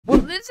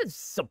this is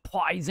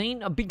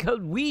surprising because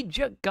we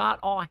just got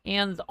our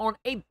hands on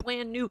a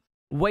brand new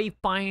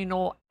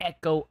Wayfinder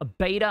Echo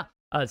Beta.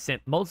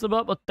 Since most of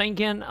us were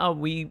thinking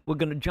we were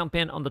going to jump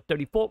in on the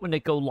 34th when they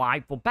go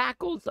live for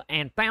backers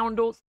and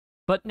founders.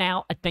 But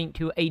now, I think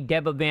to a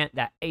dev event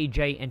that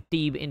AJ and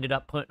Steve ended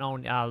up putting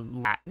on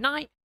last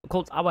night. Of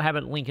course, I will have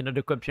a link in the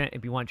description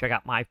if you want to check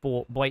out my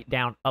full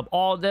breakdown of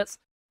all of this.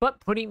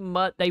 But pretty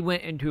much, they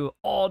went into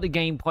all the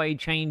gameplay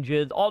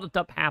changes, all the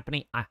stuff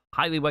happening. I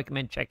highly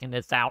recommend checking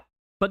this out.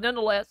 But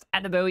nonetheless,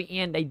 at the very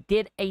end, they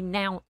did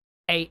announce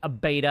a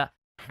beta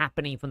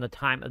happening from the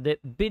time of this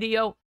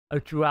video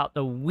throughout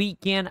the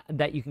weekend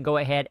that you can go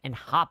ahead and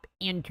hop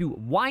into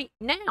right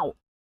now.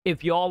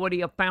 If you're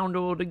already a founder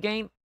of the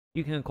game,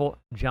 you can, of course,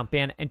 jump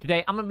in. And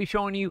today, I'm going to be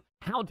showing you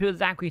how to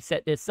exactly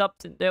set this up,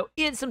 since there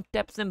is some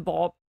steps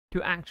involved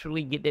to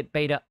actually get the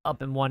beta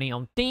up and running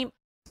on Steam.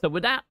 So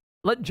with that,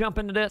 let's jump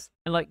into this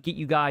and let's get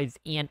you guys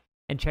in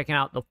and checking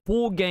out the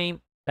full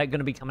game that's going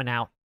to be coming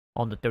out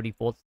on the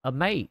 34th of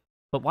May.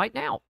 But right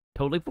now,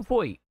 totally for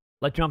free.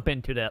 Let's jump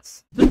into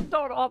this. To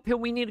start off here,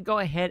 we need to go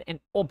ahead and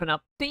open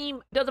up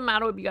Steam. Doesn't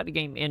matter if you got the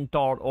game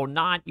installed or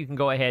not. You can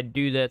go ahead and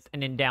do this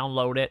and then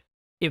download it.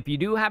 If you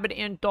do have it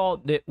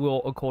installed, it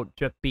will, of course,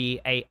 just be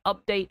a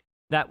update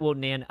that will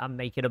then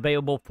make it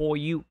available for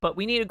you. But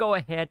we need to go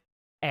ahead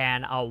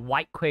and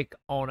right-click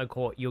on, of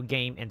course, your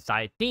game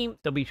inside Steam.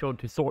 So be sure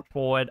to search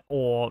for it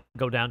or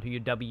go down to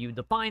your W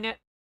to find it.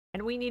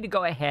 And we need to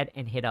go ahead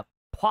and hit up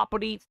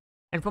Properties.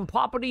 And from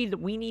Properties,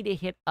 we need to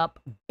hit up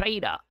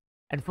Beta.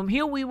 And from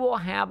here, we will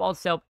have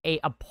ourselves a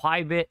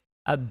private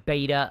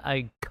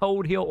beta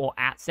code here, or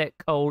asset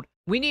code.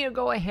 We need to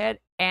go ahead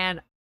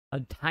and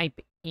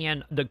type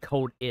in the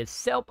code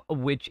itself,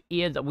 which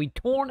is a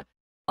return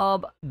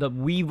of the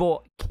Weaver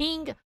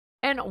King.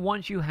 And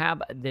once you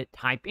have the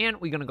type in,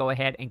 we're going to go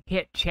ahead and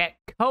hit check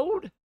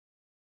code.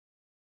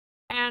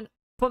 And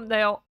from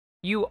there,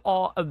 you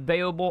are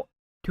available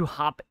to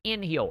hop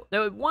in here.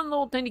 There is one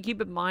little thing to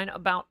keep in mind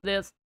about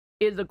this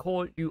is, of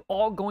course, you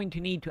are going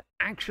to need to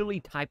actually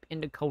type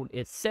in the code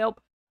itself.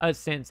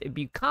 Since if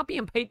you copy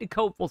and paste the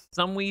code for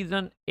some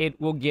reason,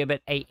 it will give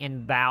it an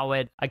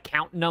invalid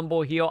account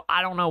number here.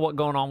 I don't know what's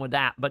going on with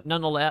that, but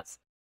nonetheless,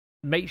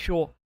 make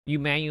sure you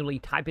manually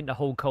type in the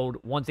whole code.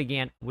 Once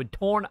again,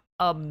 return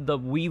of the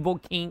Weaver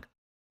King,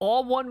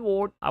 all one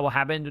word. I will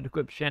have it in the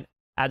description,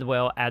 as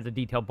well as a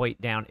detailed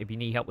breakdown if you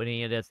need help with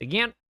any of this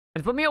again.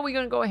 And from here, we're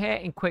going to go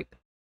ahead and click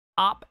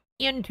opt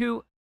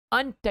into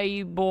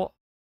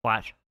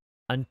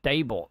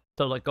unstable/unstable.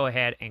 So let's go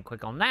ahead and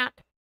click on that.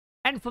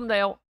 And from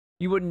there,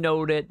 you would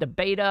know that the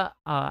beta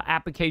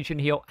application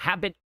here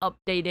have been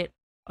updated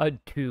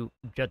to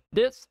just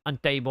this,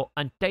 unstable.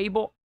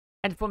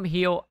 And from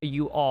here,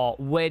 you are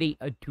ready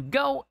to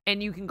go.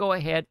 And you can go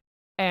ahead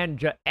and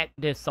just X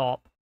this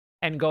up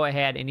and go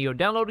ahead and you'll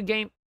download the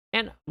game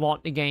and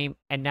launch the game.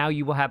 And now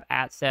you will have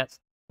access,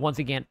 once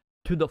again,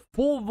 to the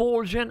full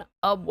version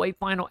of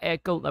Wayfinder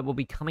Echo that will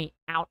be coming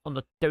out on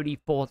the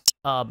 34th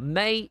of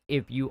May.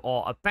 If you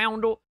are a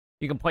founder,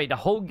 you can play the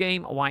whole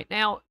game right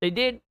now. They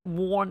did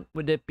warn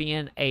with it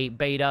being a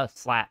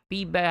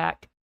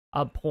beta/feedback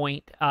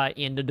point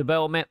in the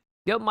development.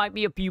 There might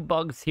be a few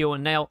bugs here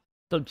and there.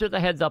 So just a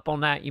heads up on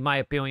that. You might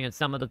experience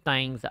some of the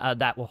things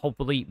that will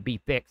hopefully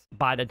be fixed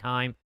by the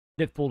time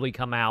they fully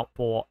come out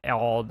for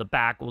all the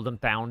backers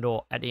and founder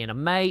at the end of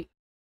May.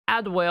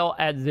 As well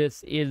as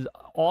this is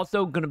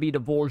also going to be the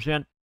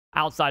version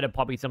outside of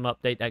probably some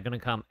update that's going to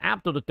come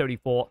after the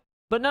 34th.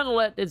 But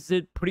nonetheless, this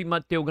is pretty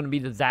much still going to be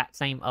the exact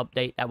same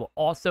update that will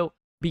also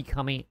be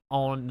coming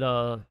on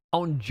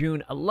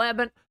June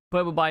 11th for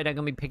everybody that's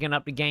going to be picking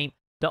up the game.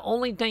 The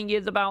only thing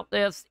is about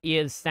this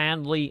is,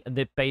 sadly,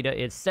 the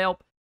beta itself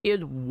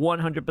is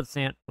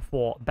 100%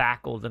 for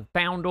backers and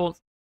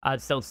founders.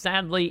 So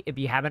sadly, if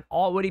you haven't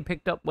already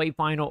picked up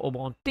Wayfinder over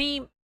on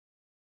Steam,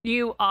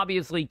 you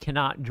obviously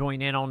cannot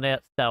join in on this.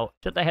 So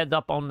just a heads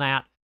up on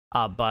that.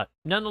 But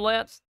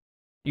nonetheless,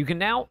 you can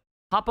now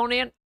hop on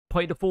in,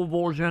 play the full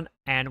version,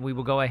 and we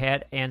will go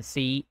ahead and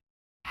see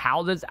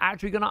how this is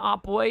actually going to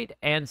operate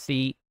and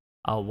see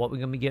what we're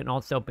going to be getting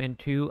ourselves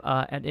into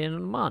at the end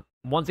of the month.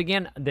 Once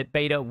again, the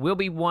beta will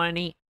be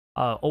running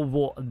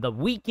over the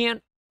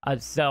weekend.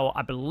 So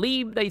I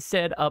believe they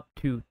said up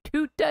to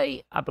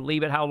Tuesday. I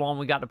believe it how long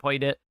we got to play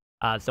it.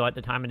 So at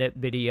the time of that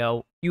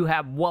video, you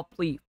have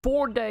roughly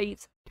 4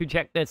 days to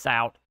check this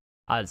out.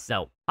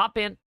 So hop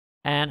in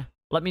and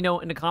let me know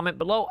in the comment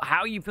below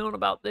how you feeling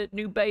about the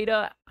new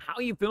beta. How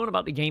you feeling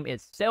about the game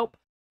itself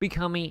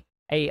becoming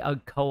a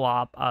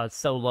co-op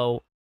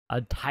solo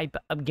type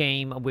of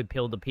game with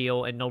pill to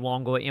pill and no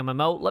longer an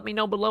MMO. Let me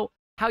know below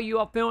how you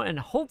are feeling, and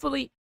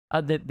hopefully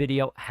the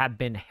video have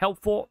been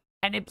helpful.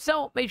 And if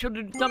so, make sure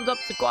to do thumbs up,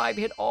 subscribe,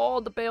 hit all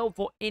the bell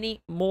for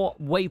any more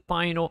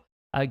Wayfinder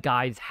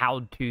guys,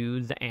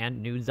 how-tos,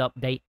 and news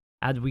update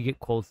as we get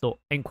closer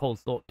and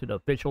closer to the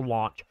official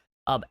launch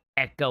of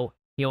Echo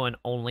here in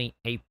only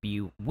a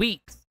few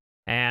weeks.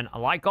 And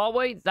like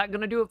always, that's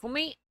going to do it for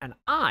me, and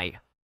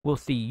I will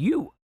see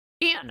you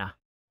in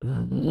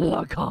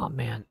the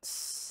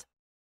comments.